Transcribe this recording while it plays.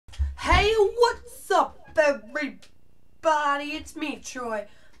everybody? It's me, Troy.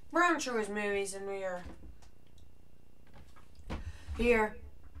 We're on Troy's Movies, and we are here.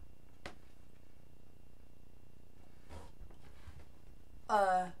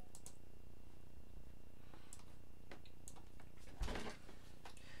 Can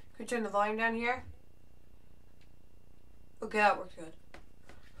we turn the volume down here? Okay, that works good.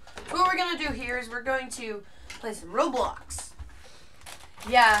 So what we're gonna do here is we're going to play some Roblox.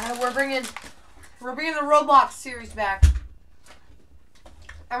 Yeah, we're bringing the Roblox series back,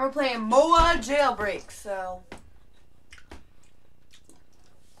 and we're playing MOA Jailbreak. So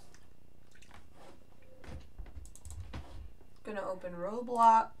gonna open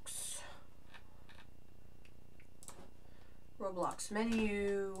Roblox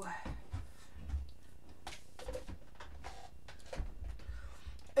menu.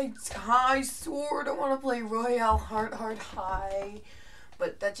 I swore I don't want to play Royale Hard High,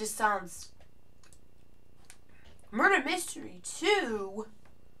 but that just sounds... Murder Mystery 2?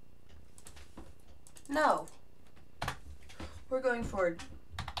 No. We're going more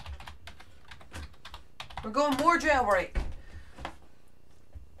Jailbreak.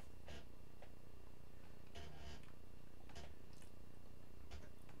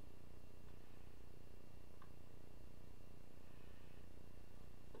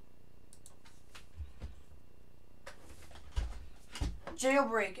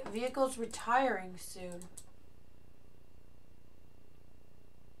 Jailbreak. Vehicles retiring soon.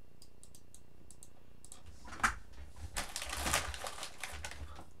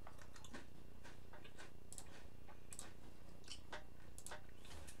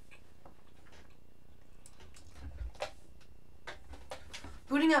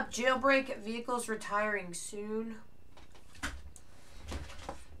 Booting up Jailbreak. Vehicles retiring soon.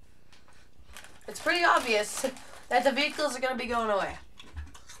 It's pretty obvious that the vehicles are going to be going away.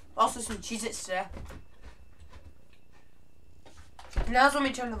 Also some Cheez-Its today. Now's when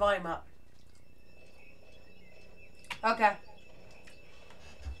we turn the volume up. Okay.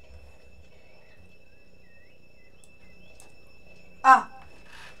 You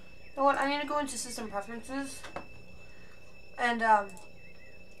know what? I need to go into system preferences. And,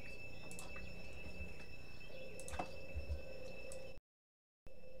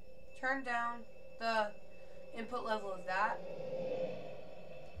 turn down the input level of that.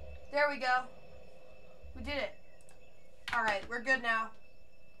 There we go. We did it. Alright, we're good now.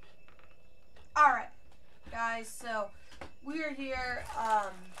 Alright, guys, so we are here,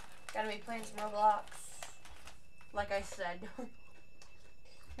 gonna be playing some Roblox, like I said.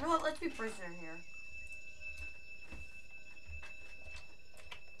 You know what, let's be prisoner here.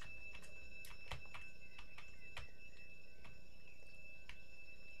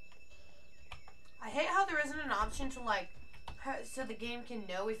 I hate how there isn't an option to, like, so the game can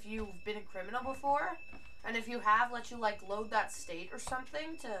know if you've been a criminal before, and if you have, let you like load that state or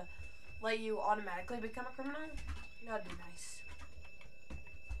something to let you automatically become a criminal. That'd be nice.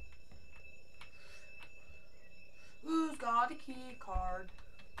 Who's got a key card?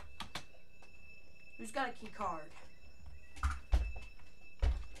 Who's got a key card?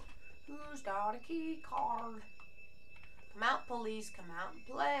 Who's got a key card? Come out, police! Come out and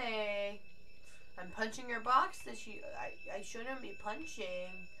play. I'm punching your box that I shouldn't be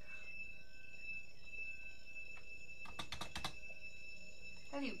punching.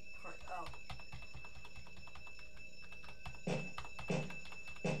 How do you punch? Oh. I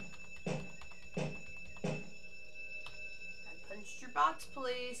punched your box,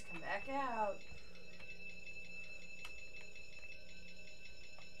 please. Come back out.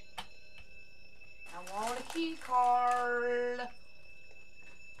 I want a key card.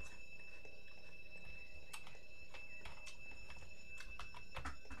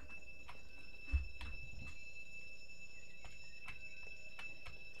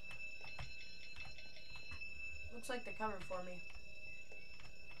 Looks like they're coming for me.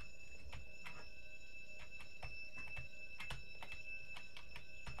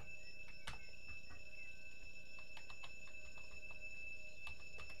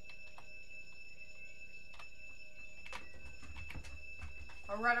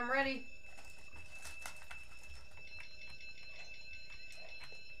 Alright, I'm ready.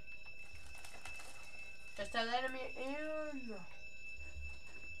 Just let me in.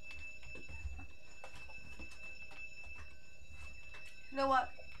 You know what?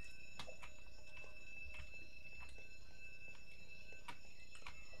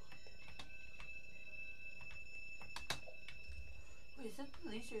 Wait, is that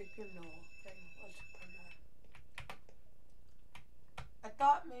police or a criminal? I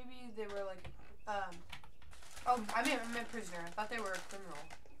thought maybe they were like, oh, I meant prisoner. I thought they were a criminal.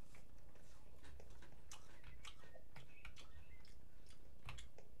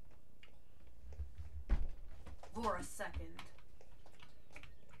 second.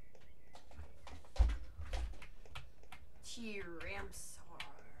 Ramsar.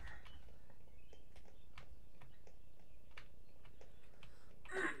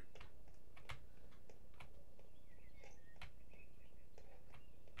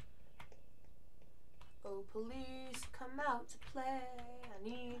 Oh, police, come out to play. I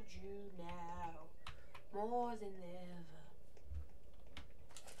need you now, more than ever.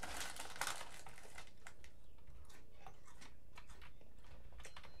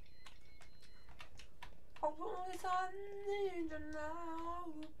 Oh, police, I need you now.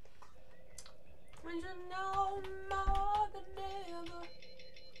 Need you now more than ever.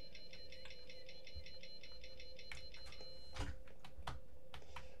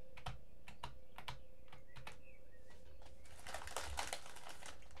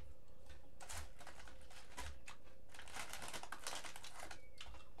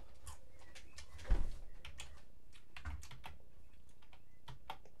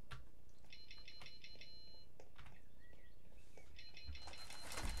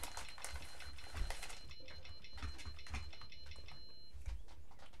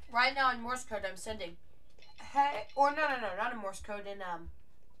 Right now in Morse code, I'm sending, hey, or no, not in Morse code, in,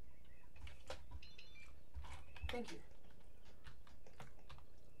 thank you.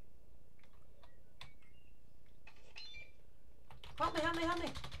 Help me, help me, help me.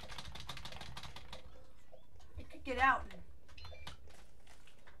 I could get out and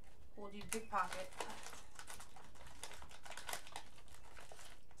hold you pickpocket.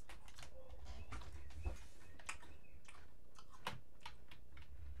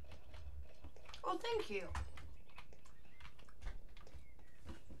 Oh, thank you.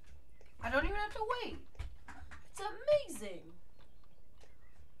 I don't even have to wait. It's amazing.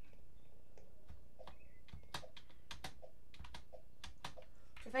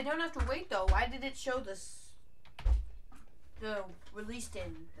 If I don't have to wait though, why did it show this? The release date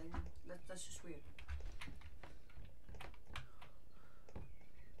thing. That's just weird.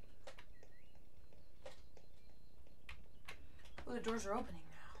 Oh, the doors are opening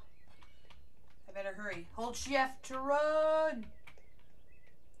now. I better hurry. Hold shift to run.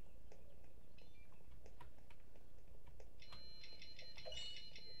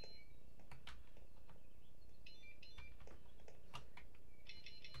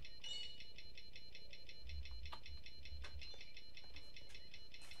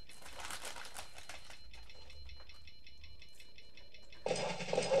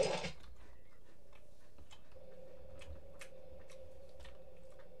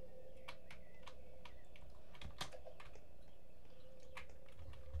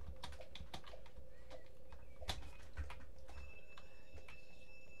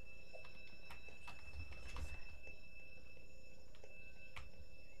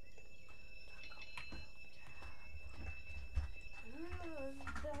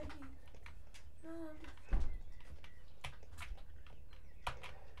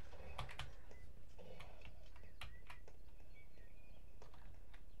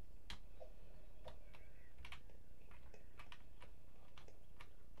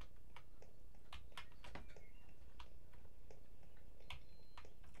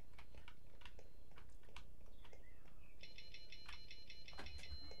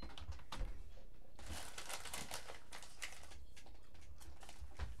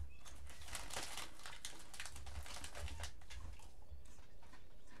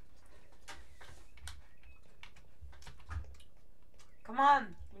 Come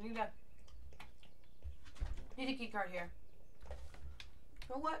on, we need a key card here.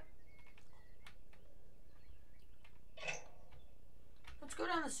 You know what? Let's go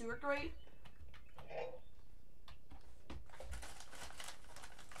down the sewer grate.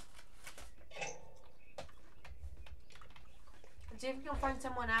 And see if we can find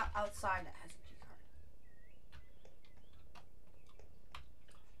someone outside that has a key card.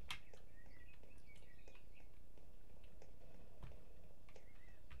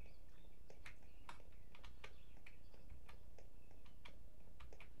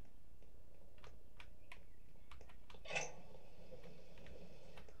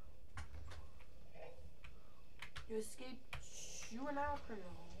 You escaped juvenile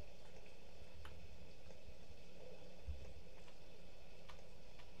criminal.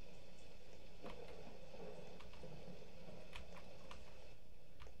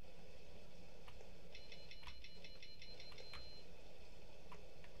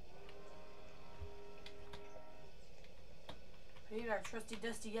 We need our trusty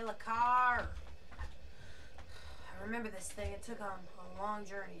dusty yellow car. I remember this thing. It took on long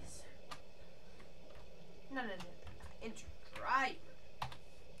journeys. No. Enter driver.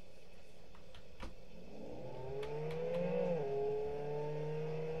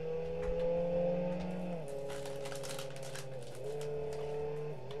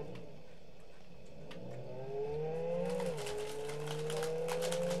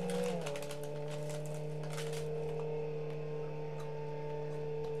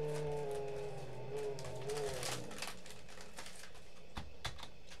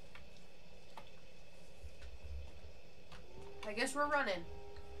 I guess we're running.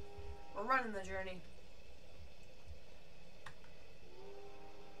 We're running the journey.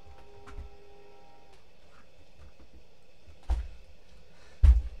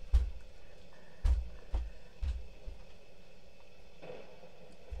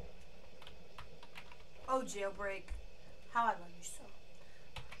 Oh, Jailbreak. How I love you so.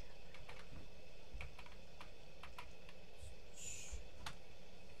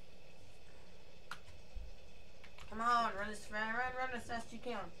 Come on, run as fast as you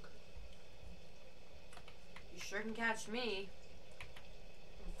can. You sure can catch me.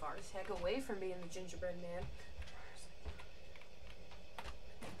 I'm far as heck away from being the gingerbread man.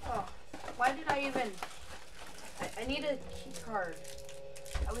 Oh, why did I even... I need a key card.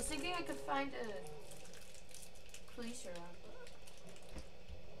 I was thinking I could find a police around.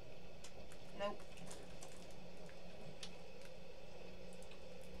 Nope.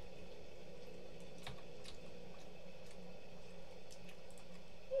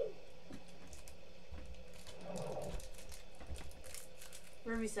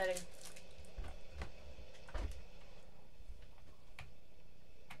 We're resetting.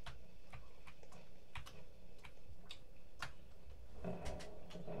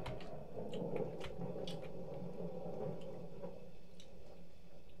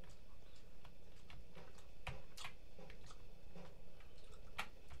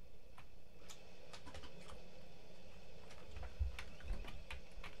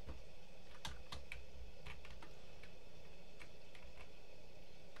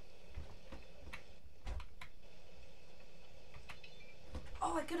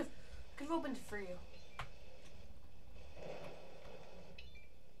 Oh, I could have opened it for you.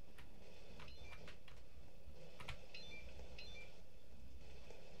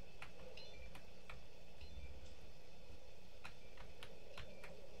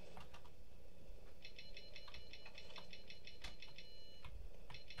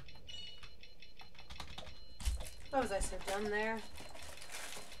 What was I so done there?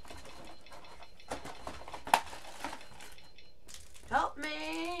 Help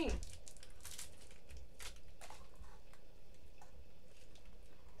me!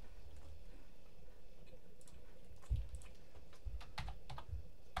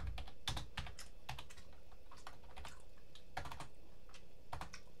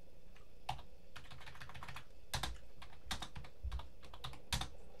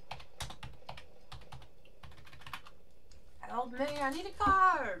 Help me! I need a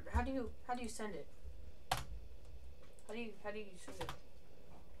card. How do you send it? How do you send it?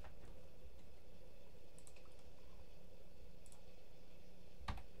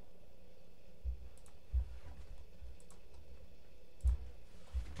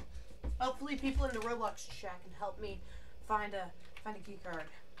 Hopefully people in the Roblox chat can help me find a key card.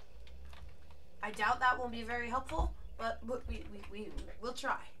 I doubt that won't be very helpful, but we'll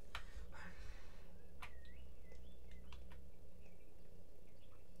try.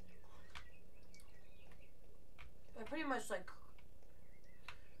 They're pretty much like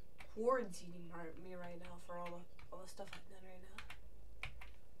quarantining me right now for all the stuff I've done right now.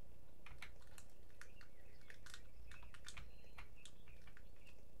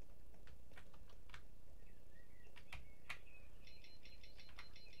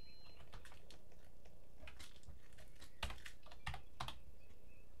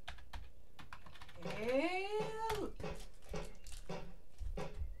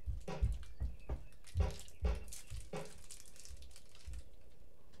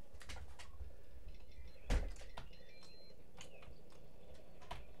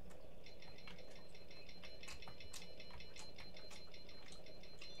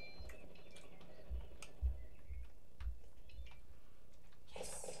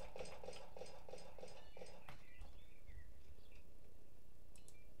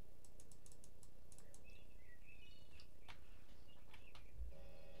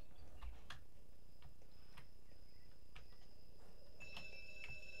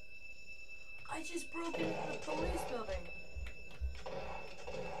 I just broke into the police building.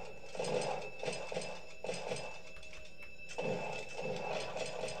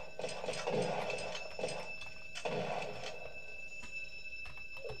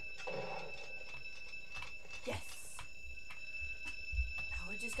 Yes. Now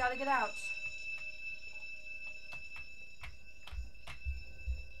we just gotta get out.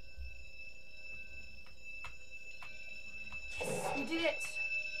 Yes, we did it.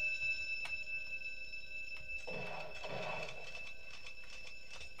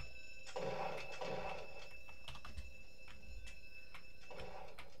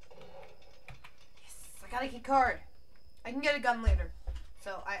 I got a key card. I can get a gun later,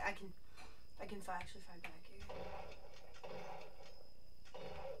 so I can actually fight back here.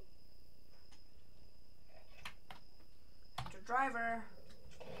 Enter driver.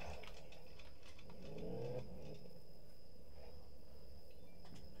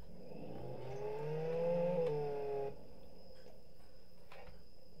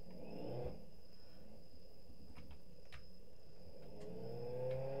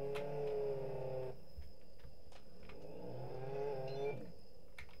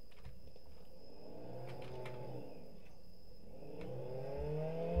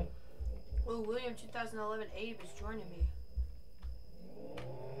 Oh, William 2011 Abe is joining me.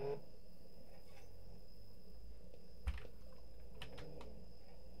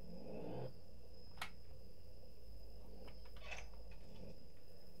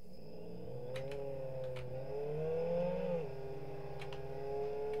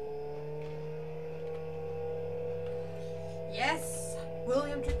 Yes,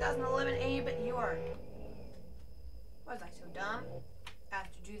 William 2011 Abe, you are. Was I so dumb as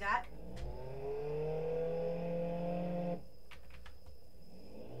to do that?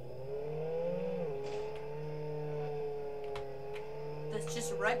 Let's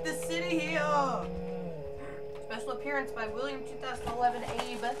just wreck the city here. Special appearance by William 2011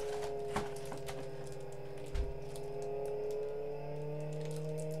 Abe.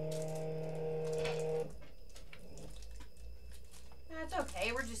 It's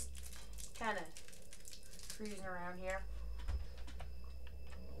okay, we're just kind of cruising around here.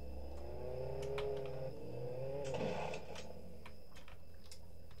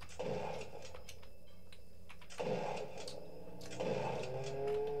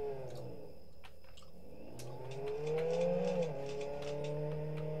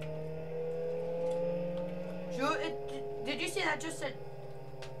 Did you see that just said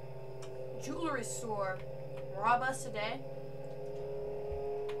jewelry store rob us today?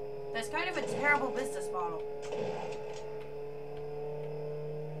 That's kind of a terrible business model.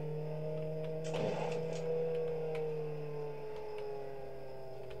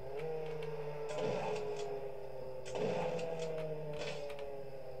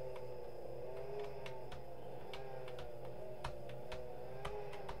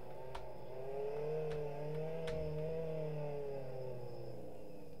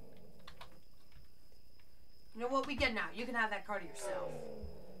 You know what? We get now. You can have that car to yourself.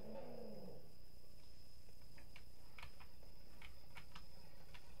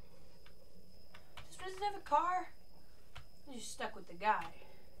 Doesn't have a car? I'm just stuck with the guy.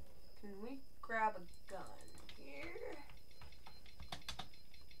 Can we grab a gun here?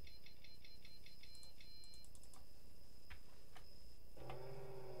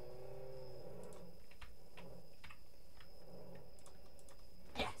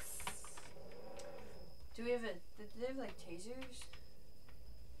 Yes. Do we have a? Do they have like tasers?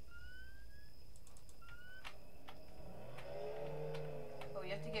 Oh, you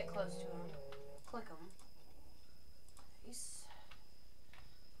have to get close to him. Click them. Nice.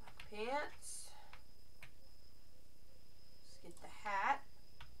 Black pants. Let's get the hat.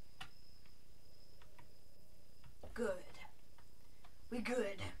 Good. We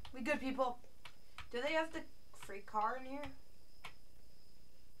good. We good, people. Do they have the free car in here?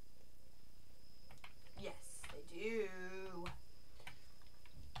 Yes, they do.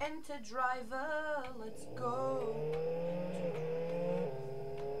 Enter driver. Let's go.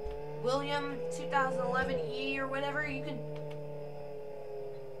 William 2011 E or whatever, you can.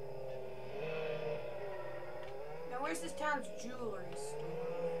 Now, where's this town's jewelry store?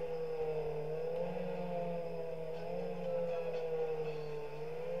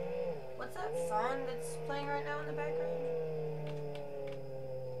 What's that song that's playing right now in the background?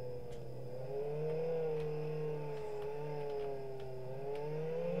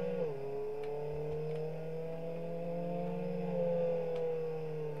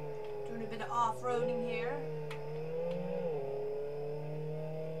 Off-roading here.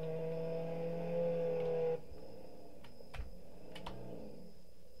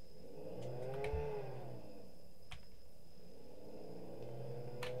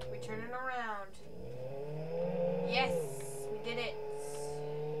 We're turning around. Yes, we did it.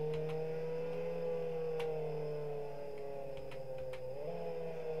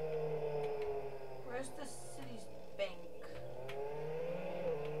 Where's the city's bank?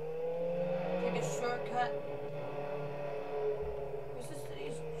 Shortcut. Where's the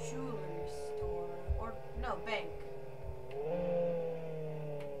city's jewelry store? Or, no, bank.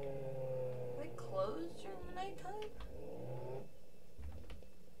 Are they closed during the nighttime?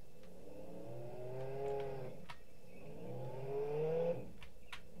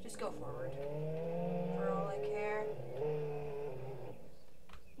 Just go forward. For all I care.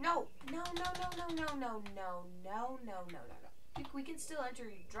 No! No. We can still enter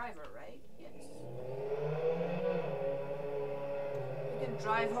your driver, right? Yes. We can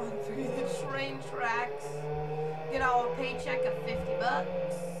drive on through the train tracks. Get our paycheck of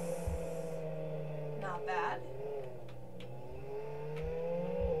 $50. Not bad.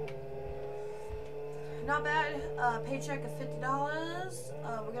 Not bad. Paycheck of $50.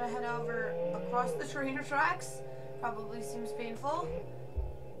 We're gonna head over across the train tracks. Probably seems painful.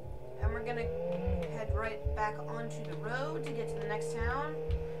 And we're gonna head right back onto the road to get to the next town.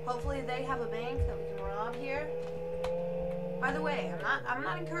 Hopefully they have a bank that we can rob here. By the way, I'm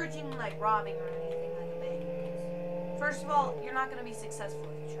not encouraging like robbing or anything like a bank. First of all, you're not gonna be successful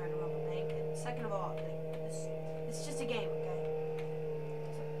if you try to rob a bank. And second of all, like, it's just a game, okay?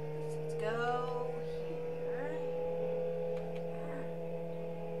 So let's go here.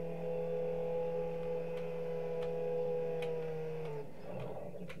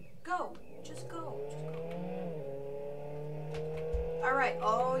 Go. Just go. Alright,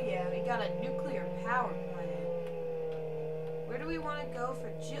 oh yeah, we got a nuclear power plant. Where do we want to go for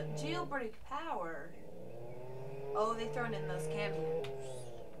jailbreak power? Oh, they thrown in those cameos.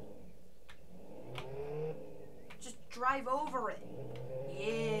 Just drive over it.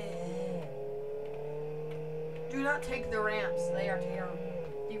 Yeah. Do not take the ramps, they are terrible.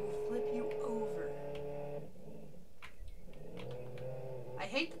 They will flip you over. I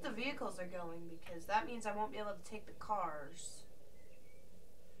hate that the vehicles are going because that means I won't be able to take the cars.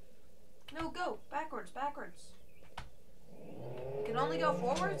 No, go. Backwards. You can only go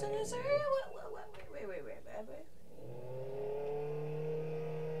forwards in this area? Wait.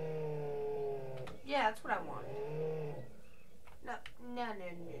 Yeah, that's what I wanted. No.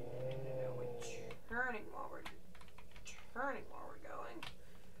 We're turning while we're going.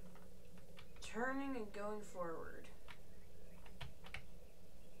 Turning and going forward.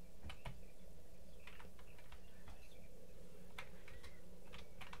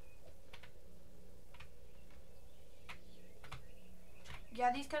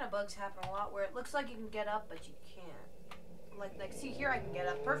 Yeah, these kind of bugs happen a lot where it looks like you can get up, but you can't. Like see here I can get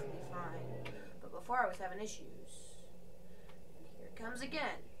up perfectly fine. But before I was having issues. And here it comes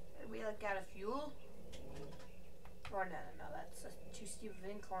again. Are we like out of fuel? Or no, that's too steep of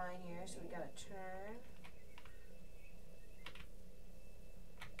an incline here, so we gotta turn.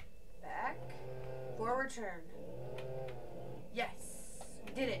 Back. Forward turn. Yes!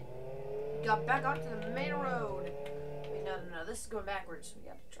 We did it. We got back onto the main road. Wait, no, this is going backwards. We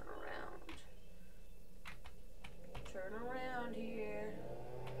got to turn around. Turn around here.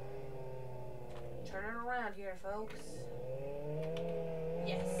 Turning around here, folks.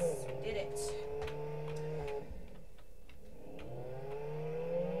 Yes, we did it.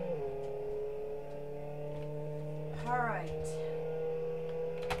 Alright.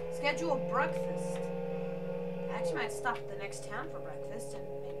 Schedule breakfast. I actually might stop at the next town for breakfast and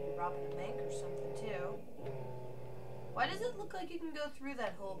maybe rob a bank or something too. Why does it look like you can go through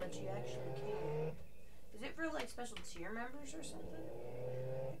that hole but you actually can't? Is it for like special tier members or something?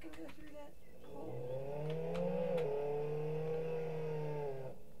 I can go through that hole.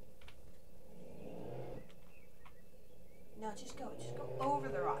 No, just go over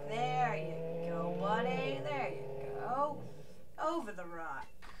the rock. There you go, buddy. There you go. Over the rock.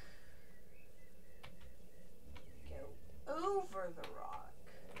 Go over the rock.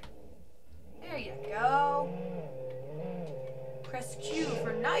 There you go. Press Q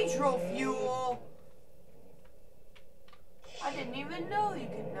for nitro fuel. I didn't even know you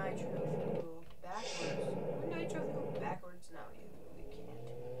could nitro fuel backwards. Would nitro fuel backwards? No, we can't.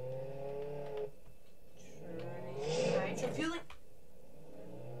 Turning, nitro fueling.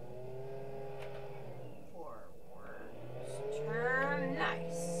 Forwards. Turn.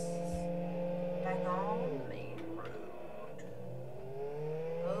 Nice. Back on the main road.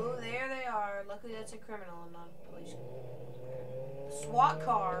 Oh, there they are. Luckily that's a criminal and not a police. SWAT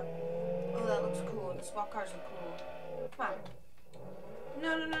car. Oh, that looks cool. The SWAT cars are cool. Come on. No.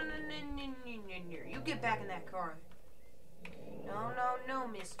 You get back in that car. No,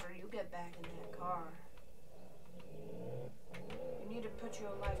 mister. You get back in that car. You need to put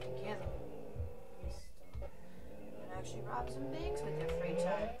your life together, mister. And actually rob some banks with your free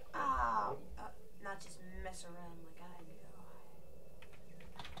time. Not just mess around like I do.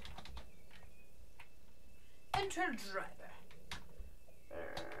 Enter driver.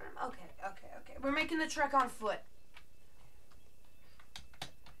 Okay. We're making the trek on foot.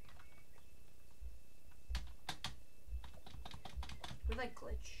 Would that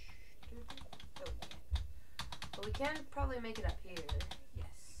glitch? Oh, but we can probably make it up here.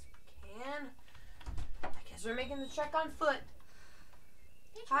 Yes, we can. I guess we're making the trek on foot.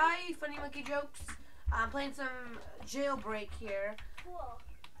 Hi, Funny Monkey Jokes. I'm playing some Jailbreak here. Cool.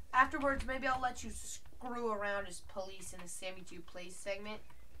 Afterwards, maybe I'll let you screw around as police in the Sammy 2 Plays segment.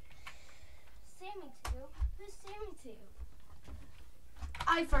 Sammy 2? Who's Sammy 2?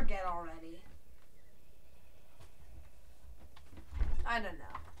 I forget already. I don't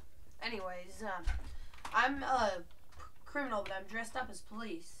know. Anyways, I'm a criminal, but I'm dressed up as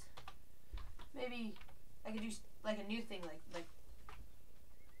police. Maybe I could do like a new thing, like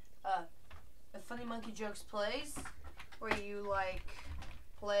a Funny Monkey Jokes Plays, where you like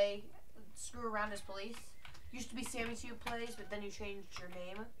screw around as police. Used to be Sammy 2 Plays, but then you changed your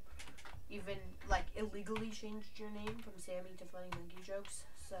name. Even like illegally changed your name from Sammy to Funny Monkey Jokes.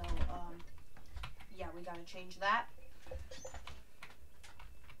 So yeah, we gotta change that.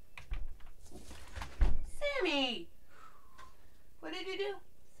 Sammy! What did you do?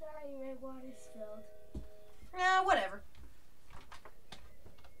 Sorry, my water spilled. Whatever.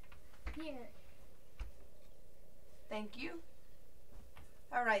 Here. Thank you.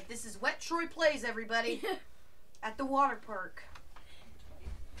 Alright, this is Wet Troy Plays, everybody. At the water park.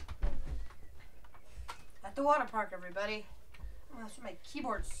 At the water park, everybody. Oh, my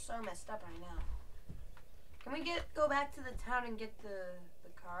keyboard's so messed up right now. Can we go back to the town and get the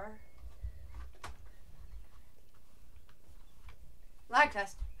car? Lag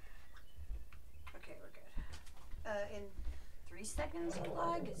test. Okay, we're good. In 3 seconds,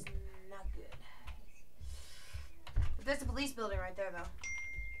 lag is not good. But there's a police building right there, though.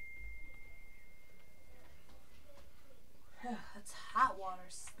 That's hot water,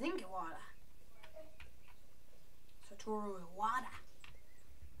 stinky water. Satoru water.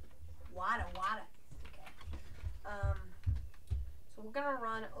 Water. Okay. So we're gonna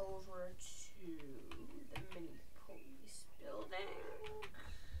run over to the mini police building.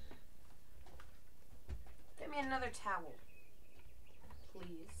 Get me another towel,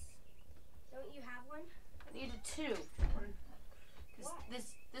 please. Don't you have one? I need a 2. Because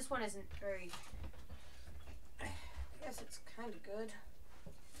this one isn't very. I guess it's kind of good.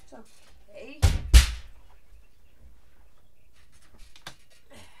 It's okay.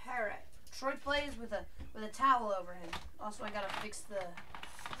 All right. Troy plays with a towel over him. Also, I gotta fix the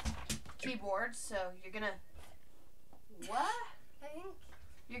keyboard. So you're gonna what? I think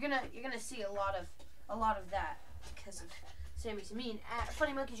You're gonna see a lot of that because of Sammy's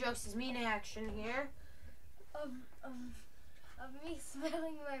Funny Monkey Jokes' mean action here. Of me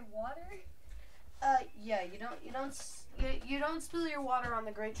smelling my water. Yeah, you don't spill your water on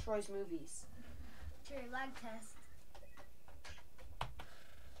the Great Troy's movies. Sure, lag test.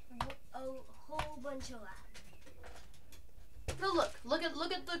 A whole bunch of lag. No, look at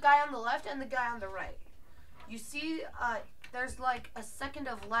the guy on the left and the guy on the right. You see, there's like a second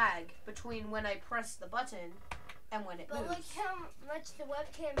of lag between when I press the button and when it moves. But look how much the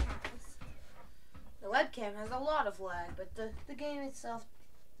webcam has. The webcam has a lot of lag, but the game itself,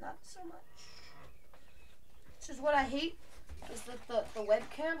 not so much. Which is what I hate, is that the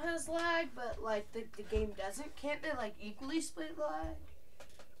webcam has lag, but like the game doesn't. Can't they like equally split lag?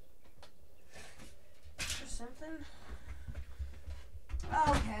 Or something?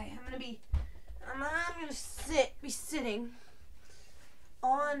 Okay, I'm gonna be sitting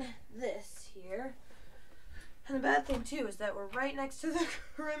on this here. And the bad thing too is that we're right next to the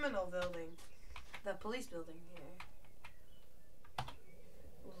criminal building. The police building here.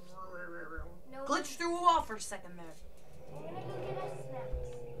 No, Glitched through a wall for a second there. I'm gonna go get us snacks.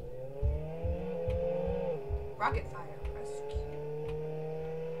 Rocket fire rescue.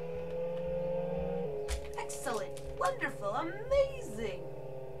 Excellent. Wonderful. Amazing.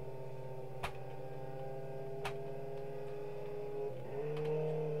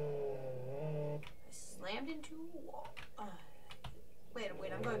 I slammed into a wall. Wait,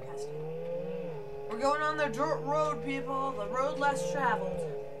 I'm going past it. We're going on the dirt road, people. The road less traveled.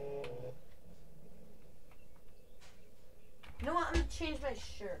 You know what? I'm going to change my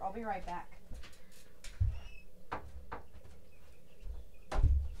shirt. I'll be right back.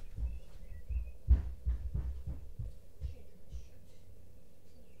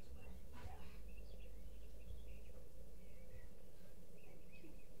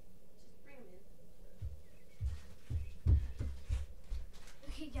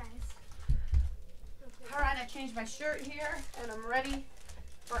 Okay, guys. Alright, I changed my shirt here, and I'm ready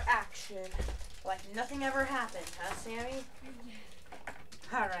for action. Like nothing ever happened, huh, Sammy?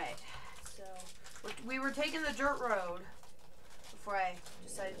 Alright, so we were taking the dirt road before I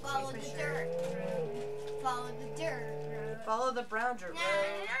decided to Follow change the my dirt shirt. road. Follow the dirt road. Follow the brown dirt Na,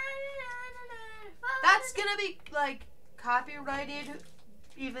 road. na, na, na, na. Follow That's the- gonna be, like, copyrighted,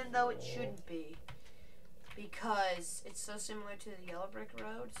 even though it shouldn't be. because it's so similar to the Jailbreak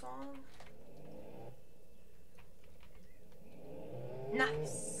Road song.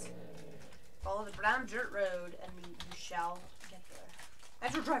 Nice. Follow the brown dirt road and you shall get there.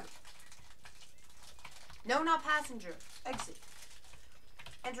 Enter driver. No, not passenger. Exit.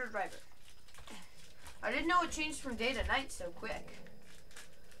 Enter driver. I didn't know it changed from day to night so quick.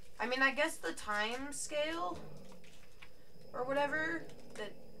 I mean, I guess the time scale or whatever,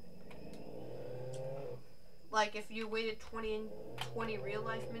 that like if you waited 20 real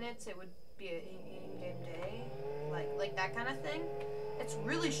life minutes, it would be an in-game day. Like that kind of thing. It's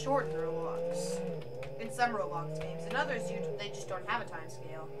really short in Roblox. In some Roblox games. In others, they just don't have a time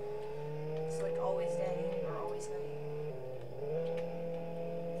scale. It's like always day or always night.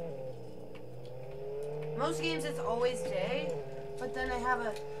 Most games it's always day, but then they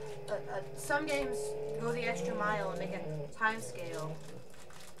have some games go the extra mile and make a time scale.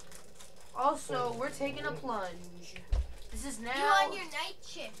 Also, we're taking a plunge. This is now. You on your night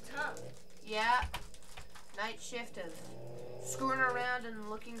shift, huh? Yeah, night shift of screwing around and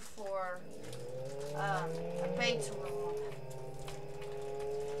looking for a bank to rob.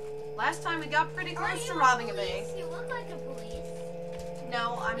 Last time we got pretty close to robbing a bank. You look like a police.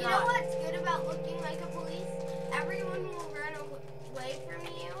 No, I'm not. You know what's good about looking like a police? Everyone will run away from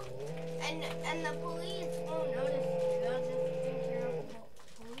you, and the police won't notice you. They'll just think you're a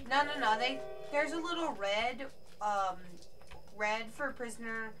police. No. There's a little red, red for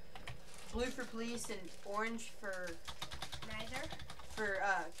prisoner, blue for police, and orange for Neither. For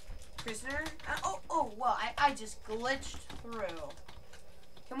prisoner. Well, I just glitched through.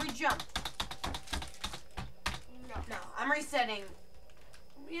 Can we jump? No, I'm resetting.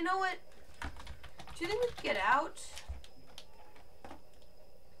 You know what? Do you think we can get out?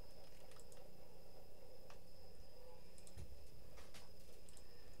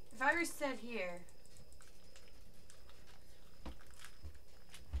 If I reset here.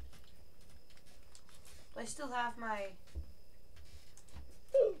 I still have my.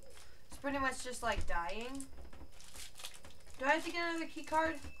 It's pretty much just like dying. Do I have to get another key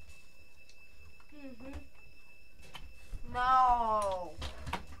card? Mm-hmm. No.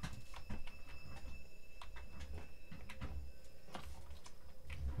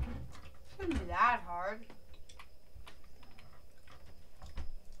 Shouldn't be that hard.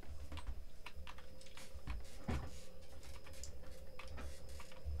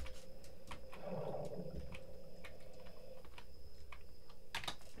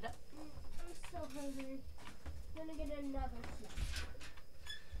 I'm so hungry. I'm gonna get another snack.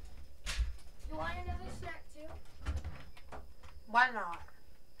 You want another snack too? Why not?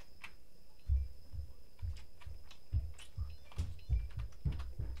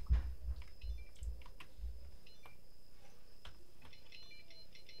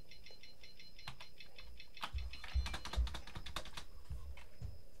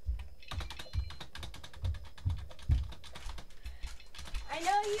 I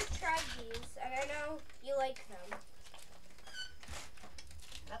know you tried these, and I know you like them.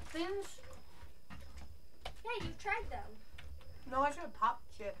 That things? Yeah, you've tried them. No, I tried pop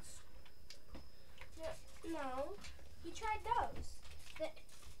chips. No, you tried those.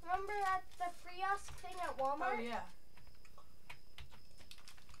 Remember at the Friosk thing at Walmart? Oh, yeah.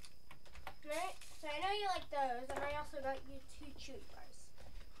 Right? So I know you like those, and I also got you 2 chewy bars.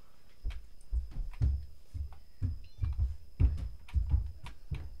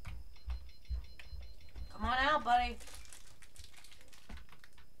 Come on out, buddy.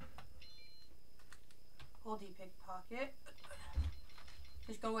 Hold you pickpocket.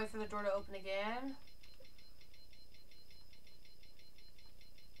 Just go wait for the door to open again.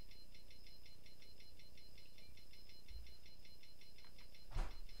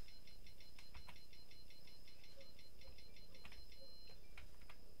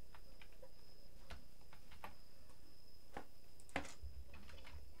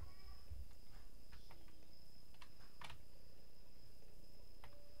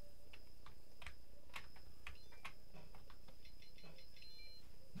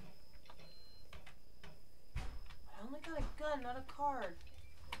 I only got a gun, not a card.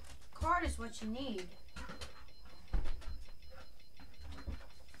 Card is what you need.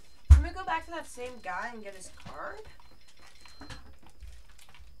 Can we go back to that same guy and get his card?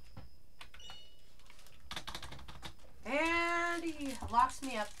 And he locks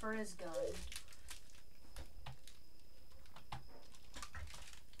me up for his gun.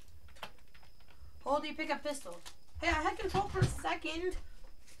 Hold, you pick up pistol. Hey, I had control for a second.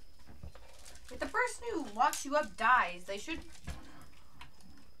 If the person who locks you up dies, they should...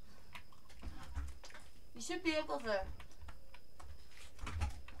 You should be able to...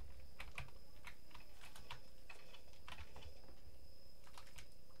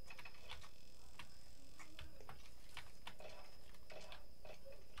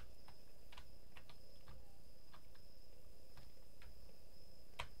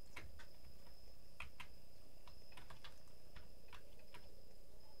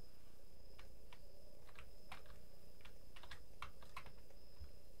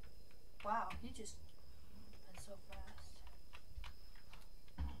 just went so fast.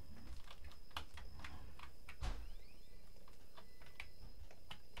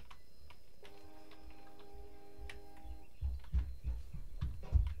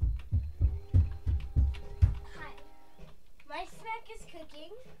 Hi. My snack is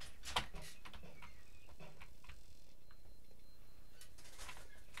cooking.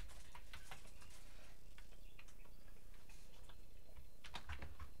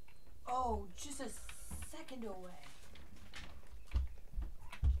 Oh, just a second away.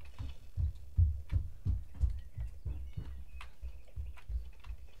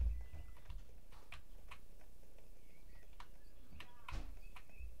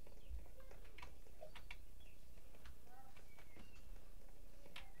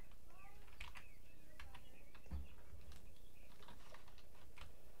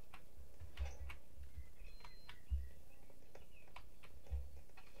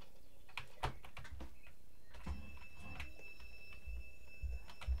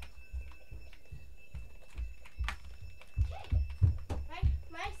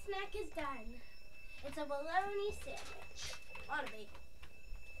 My snack is done. It's a bologna sandwich on a bagel.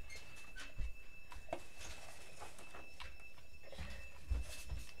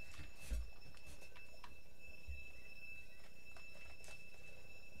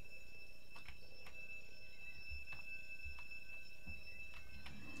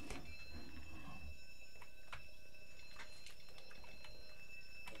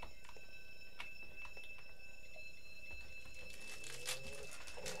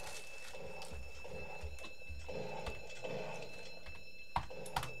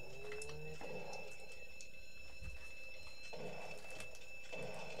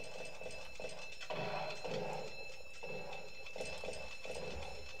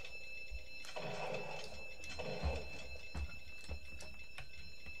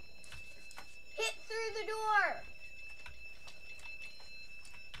 Hit through the door.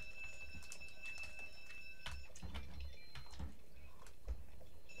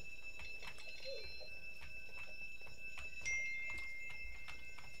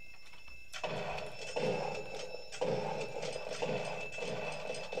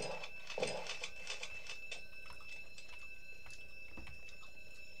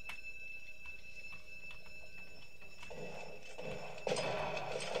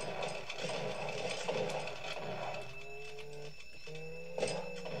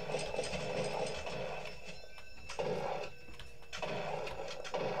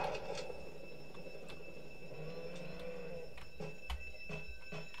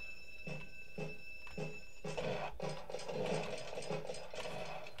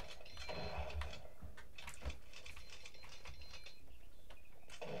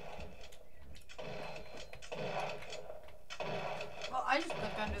 Well, I just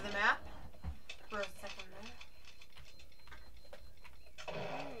clicked under the map for a second there.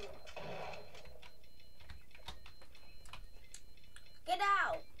 Get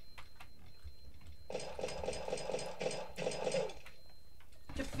out.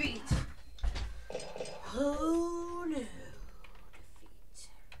 Defeat. Oh no. Defeat.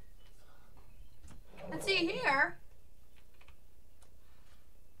 Let's see here.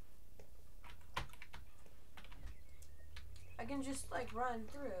 I can just like run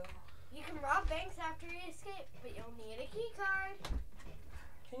through. You can rob banks after you escape, but you'll need a key card.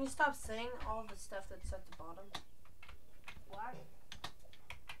 Can you stop saying all the stuff that's at the bottom? What?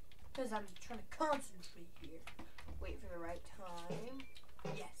 Because I'm trying to concentrate here. Wait for the right time.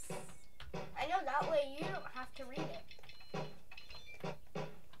 Yes. I know, that way you don't have to read it.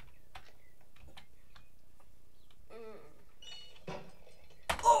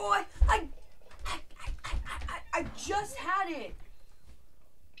 Oh, I just had it.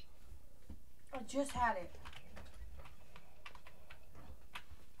 I just had it.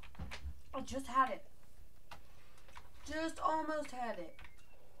 I just had it. Just almost had it.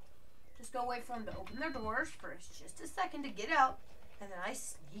 Just go wait for them to open their doors for just a second to get out, and then I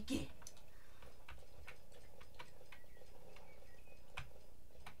sneak in.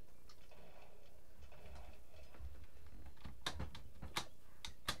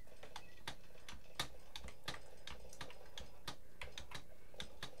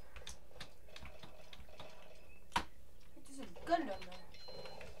 There's a gun down there.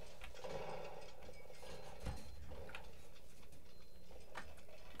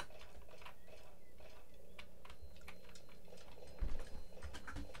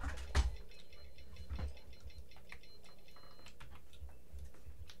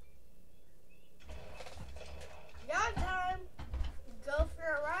 Downtime. Go for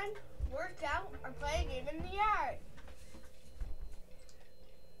a run, work out, or play a game in the yard.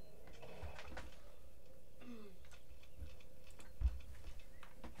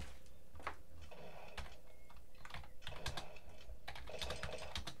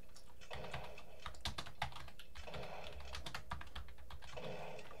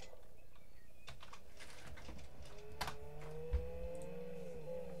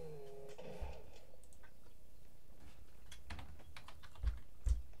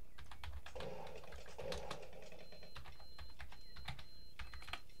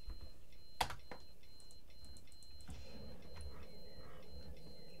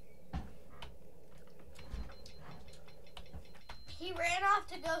 have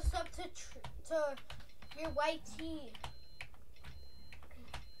to go up to your white tea.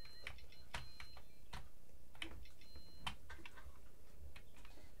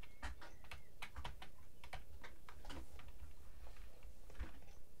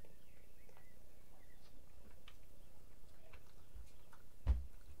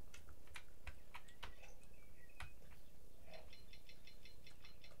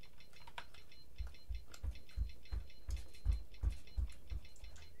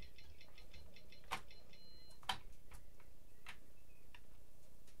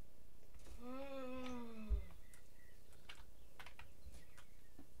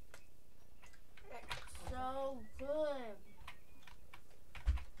 So good.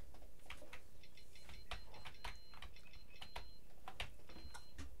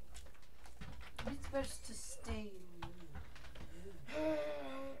 It's supposed to stay.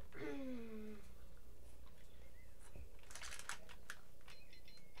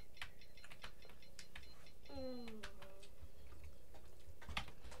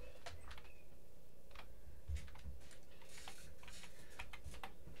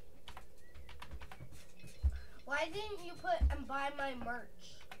 Why didn't you put and buy my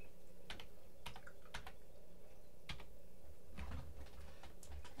merch?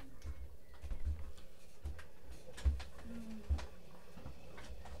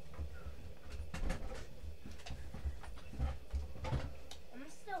 I'm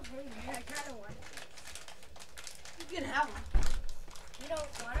still hungry. I kind of want it. You can have them. You don't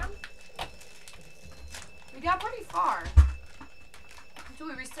want them? We got pretty far until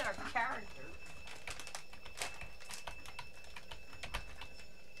we reset our character.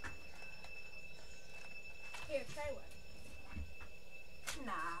 Here, try one.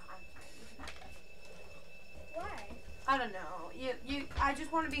 Nah, I'm fine. Why? I don't know. I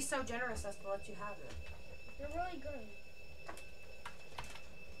just want to be so generous as to let you have it. You're really good.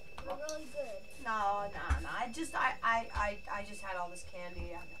 You're really good. No. I just had all this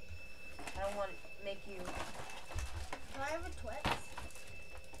candy. I don't want to make you. Can I have a Twix?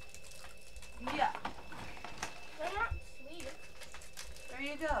 Yeah. They're not sweet. There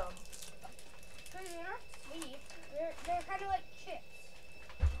you go. They're not sweet. They're kind of like chips.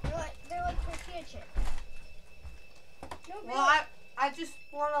 They're like tortilla chips. No, really. Well, I just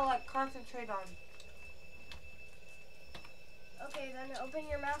want to like concentrate on. Okay, then open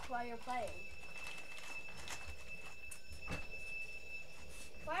your mouth while you're playing.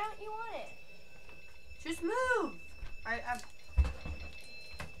 Why don't you want it? Just move. I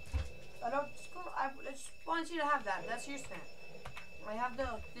don't. I just want you to have that. That's your snack. I have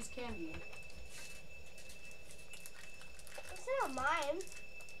this candy. It's not mine.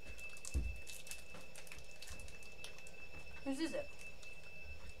 Whose is it?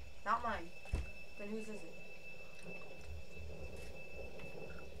 Not mine. Then whose is it?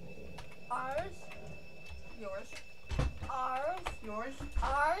 Ours. Yours. Ours. Yours.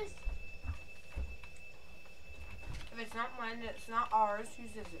 Ours. If it's not mine, it's not ours.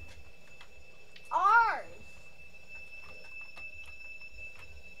 Whose is it? Ours.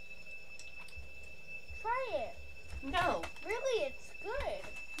 Try it. No. Really, it's good.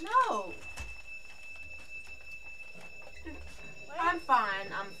 No. I'm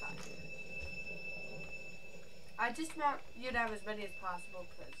fine. I just want you to have as many as possible,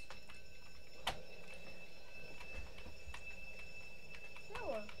 because. No,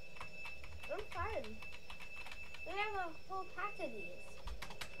 I'm fine. We have a whole pack of these.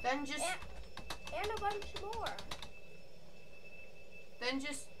 Then just. And a bunch more. Then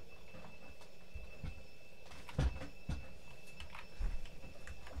just.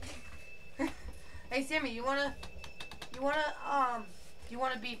 Hey Sammy, you wanna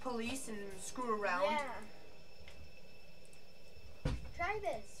be police and screw around? Yeah. Try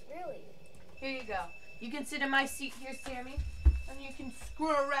this, really. Here you go. You can sit in my seat here, Sammy, and you can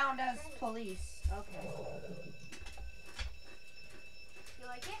screw around as police. Okay. You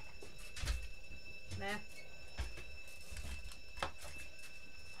like it? Nah.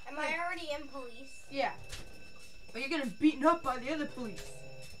 Am I already in police? Yeah. But you're getting beaten up by the other police.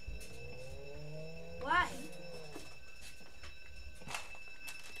 Why?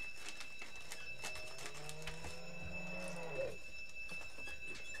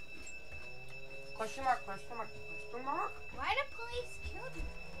 Question mark, question mark, question mark. Why do police kill me?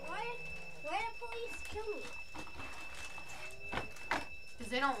 Why do police kill me?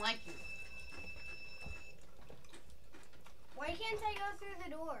 Because they don't like you. Why can't I go through the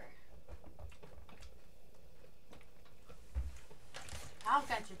door? I'll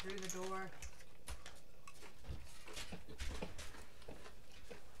get you through the door.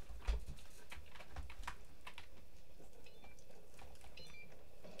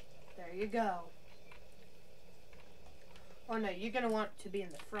 There you go. Oh no, you're gonna want to be in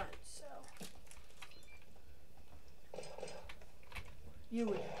the front, so you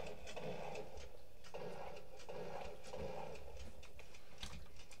would.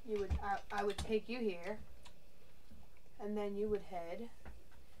 I would take you here, and then you would head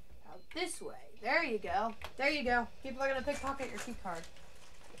out this way. There you go. There you go. People are gonna pickpocket your key card.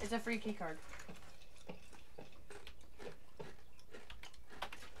 It's a free key card.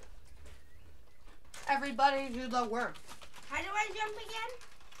 Everybody do the work. How do I jump again?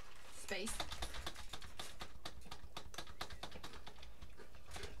 Space.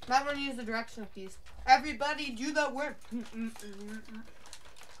 Might want to use the directional keys. Everybody do the work.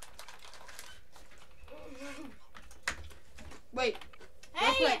 Wait.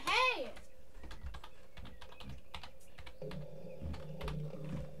 Hey, hey!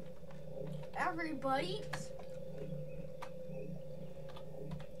 Everybody.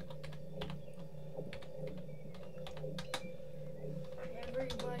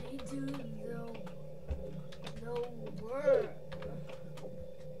 Everybody do the work.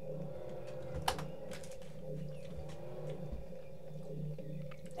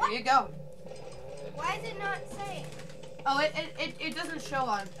 There you go. Why is it not saying? Oh, it doesn't show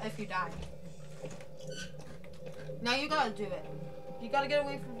on if you die. Now you gotta do it. You gotta get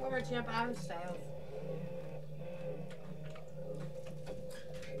away from former champ Adam Styles.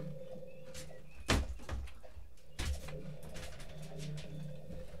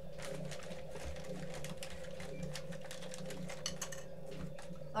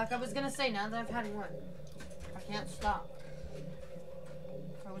 Like I was gonna say, now that I've had one, I can't stop.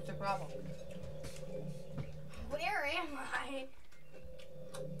 So what's the problem? Where am I?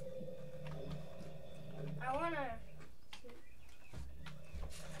 I wanna.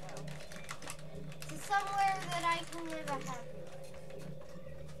 To somewhere that I can live a happy life.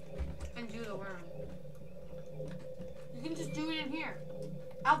 And do the worm. You can just do it in here.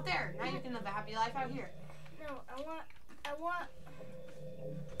 Out there. Now you can live a happy life out here. No, I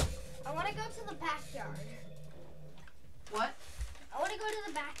want to go to the backyard. What? I want to go to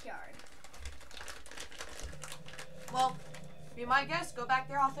the backyard. Well, be my guest. Go back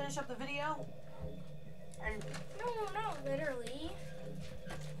there. I'll finish up the video. And No, literally.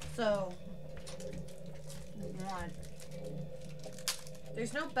 so, one.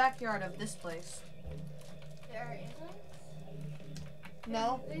 There's no backyard of this place. There isn't?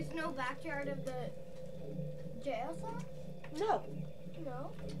 No. There's no backyard of the jail cell? No.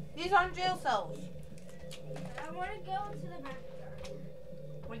 No. These aren't jail cells. I want to go to the backyard.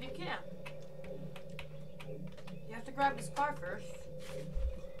 Well, you can't. You have to grab this car first.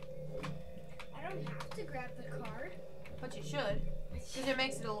 I don't have to grab the card. But you should. Because it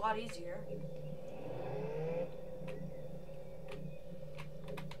makes it a lot easier.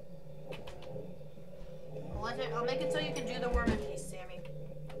 I'll make it so you can do the worm in peace, Sammy.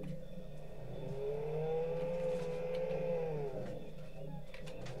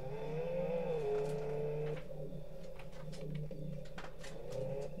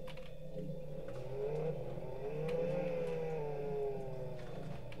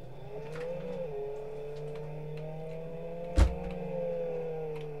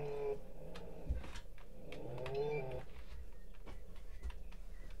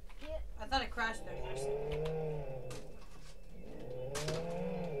 I thought it crashed there first.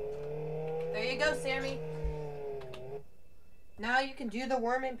 There you go, Sammy. Now you can do the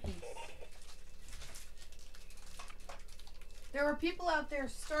worm in peace. There were people out there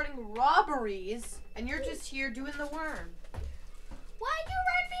starting robberies, and you're just here doing the worm. Why'd you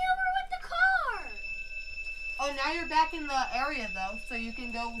run me over with the car? Oh, now you're back in the area, though, so you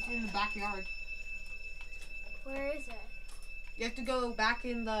can go in the backyard. Where is it? You have to go back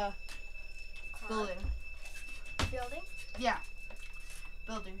in the building. Building? Yeah.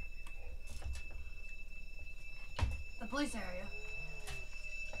 Building. The police area.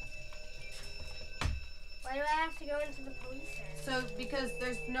 Why do I have to go into the police area? So, because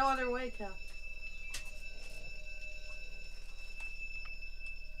there's no other way to.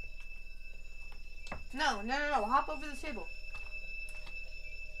 No. Hop over the table.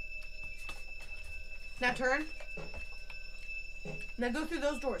 Now turn. Now go through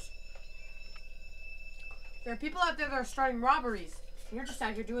those doors. There are people out there that are starting robberies. And you're just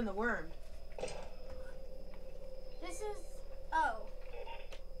out here doing the worm. This is... Oh.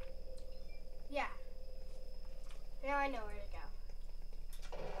 Yeah. Now I know where to go.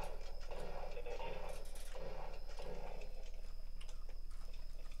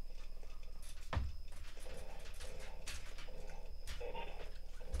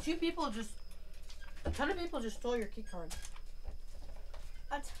 A ton of people just stole your key card.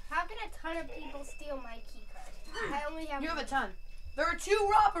 How can a ton of people steal my key card? I only have. You have a ton. There are 2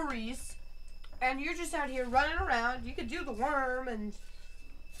 robberies, and you're just out here running around. You could do the worm and.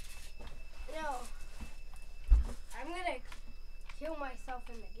 No. I'm gonna kill myself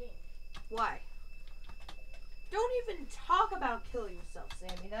in the game. Why? Don't even talk about killing yourself,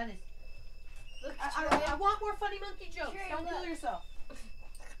 Sammy. That is. Look, I want more funny monkey jokes. Trey, Don't kill look. yourself.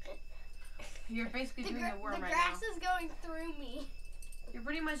 You're basically doing the worm the right grass now. is going through me. You're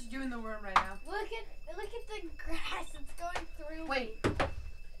pretty much doing the worm right now. Look at the grass. It's going through Wait. me.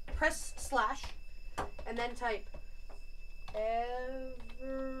 Press slash and then type everybody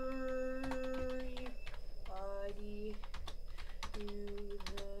do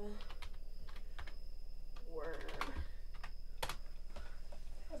the worm.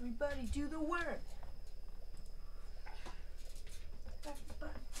 Everybody do the worm.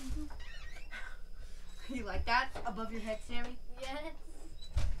 Everybody do the You like that? Above your head, Sammy? Yes.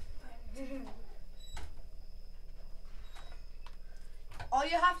 All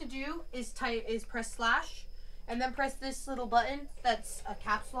you have to do is press slash and then press this little button that's a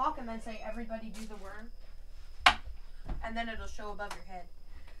caps lock and then say everybody do the worm. And then it'll show above your head.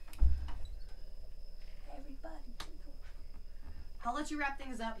 Everybody do the worm. I'll let you wrap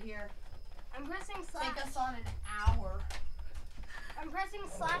things up here. I'm pressing slash. Take us on an hour. I'm pressing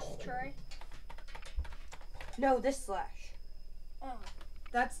slash, Troy. No, this slash. Oh.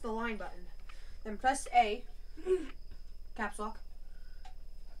 That's the line button. Then press A. Caps lock.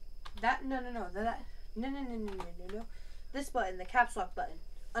 That no. This button, the caps lock button,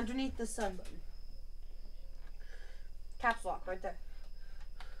 underneath the sun button. Caps lock right there.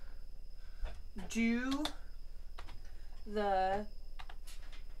 Do thug.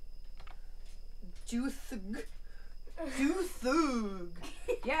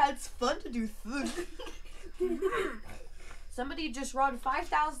 Yeah, it's fun to do thug. Somebody just robbed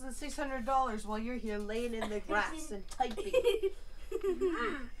 $5,600 while you're here laying in the grass and typing.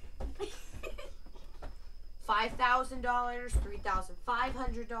 $5,000,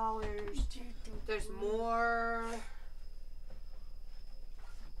 $3,500. There's more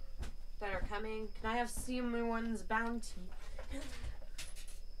that are coming. Can I have someone's bounty?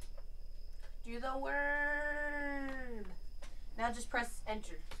 Do the worm. Now just press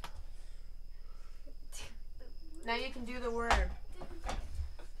enter. Now you can do the worm.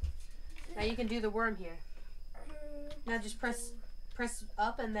 Now you can do the worm here. Now just press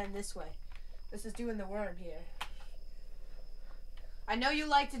up and then this way. This is doing the worm here. I know you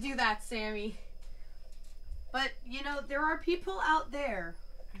like to do that, Sammy. But, you know, there are people out there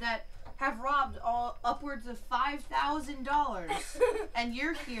that have robbed upwards of $5,000 and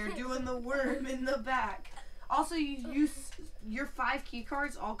you're here doing the worm in the back. Also, your 5 key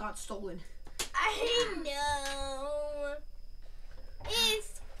cards all got stolen. I know.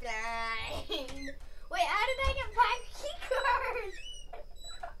 It's fine. Wait, how did I get 5 key cards?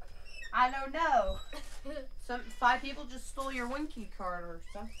 I don't know. 5 people just stole your 1 key card or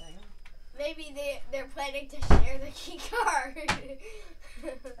something. Maybe they're planning to share the key card.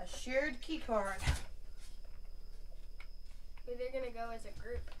 A shared key card. Maybe they're gonna go as a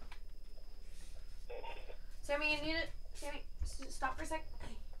group. Sammy, you need it. Sammy, stop for a sec.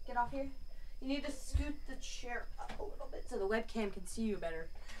 Get off here. You need to scoot the chair up a little bit so the webcam can see you better.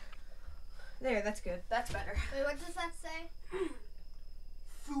 There, that's good. That's better. Wait, what does that say?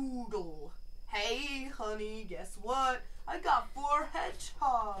 Foodle. Hey, honey, guess what? I got 4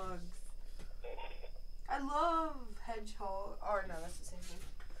 hedgehogs. I love hedgehog. Or no, that's the same thing.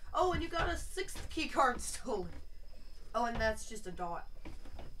 Oh, and you got a 6th key card stolen. Oh, and that's just a dot.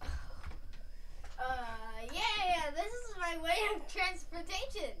 Yeah, this is my way of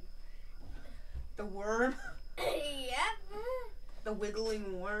transportation. The worm. Yep. The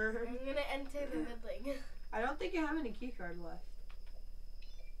wiggling worm. I'm gonna enter the middling. I don't think you have any key card left.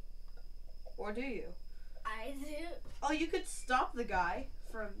 Or do you? I do. Oh, you could stop the guy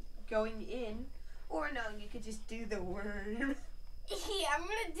from going in. Or no, you could just do the worm. Yeah, I'm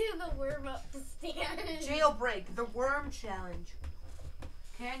gonna do the worm up the stairs. Jailbreak, the worm challenge.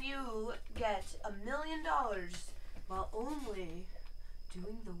 Can you get $1 million while only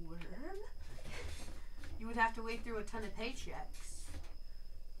doing the worm? You would have to wait through a ton of paychecks.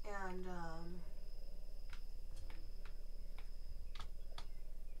 And,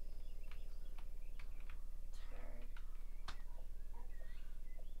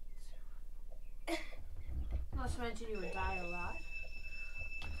 not to mention you would die a lot.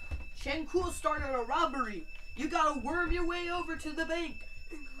 Shen Cool started a robbery. You gotta worm your way over to the bank.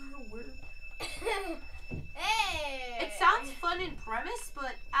 Hey! It sounds fun in premise,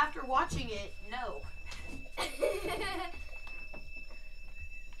 but after watching it, no.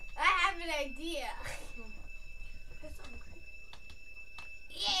 I an idea.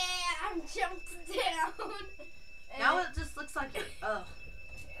 Yeah, I'm jumped down. Now it just looks like you're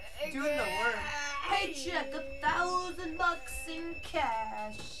doing the worm. Hey, check, $1,000 in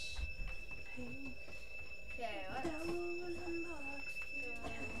cash. Okay, what? $1,000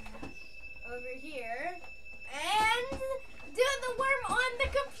 Over here. And do the worm on the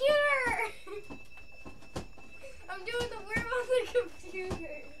computer. I'm doing the worm on the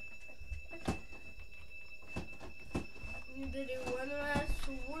computer. Need to do one last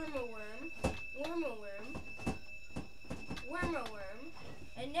worm-a-worm. Worm-a-worm. Worm-a-worm.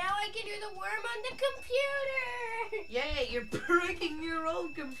 And now I can do the worm on the computer. Yeah, you're breaking your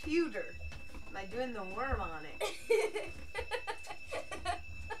own computer by doing the worm on it.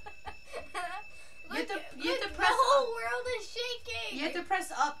 You have to press the whole up. world is shaking. You have to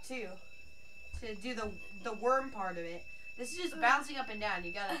press up too to do the worm part of it. This is just bouncing up and down.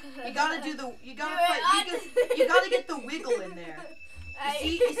 You gotta get the wiggle in there.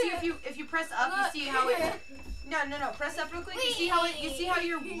 You see if you press up, you see how it. No. Press up real quick. You see how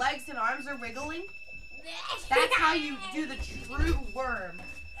your legs and arms are wiggling. That's how you do the true worm.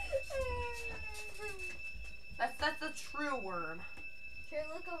 That's the true worm. Sure,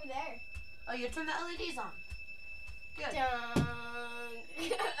 look over there. Oh, you turn the LEDs on. Good.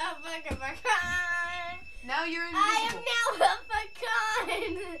 Now you're invisible. I am now a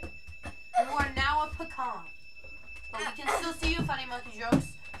pecan. You are now a pecan. But we can still see you, funny monkey jokes.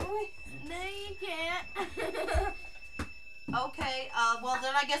 No, you can't. Okay, well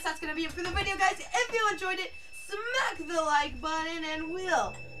then I guess that's gonna be it for the video, guys. If you enjoyed it, smack the like button and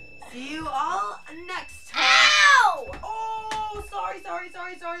we'll see you all next time. Ow! Oh, sorry. Are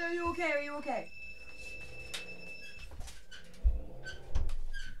you okay?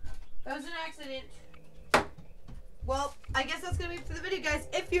 That was an accident. Well, I guess that's gonna be it for the video, guys.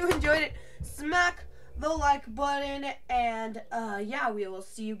 If you enjoyed it, smack the like button, and yeah, we will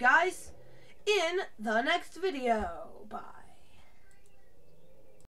see you guys in the next video. Bye.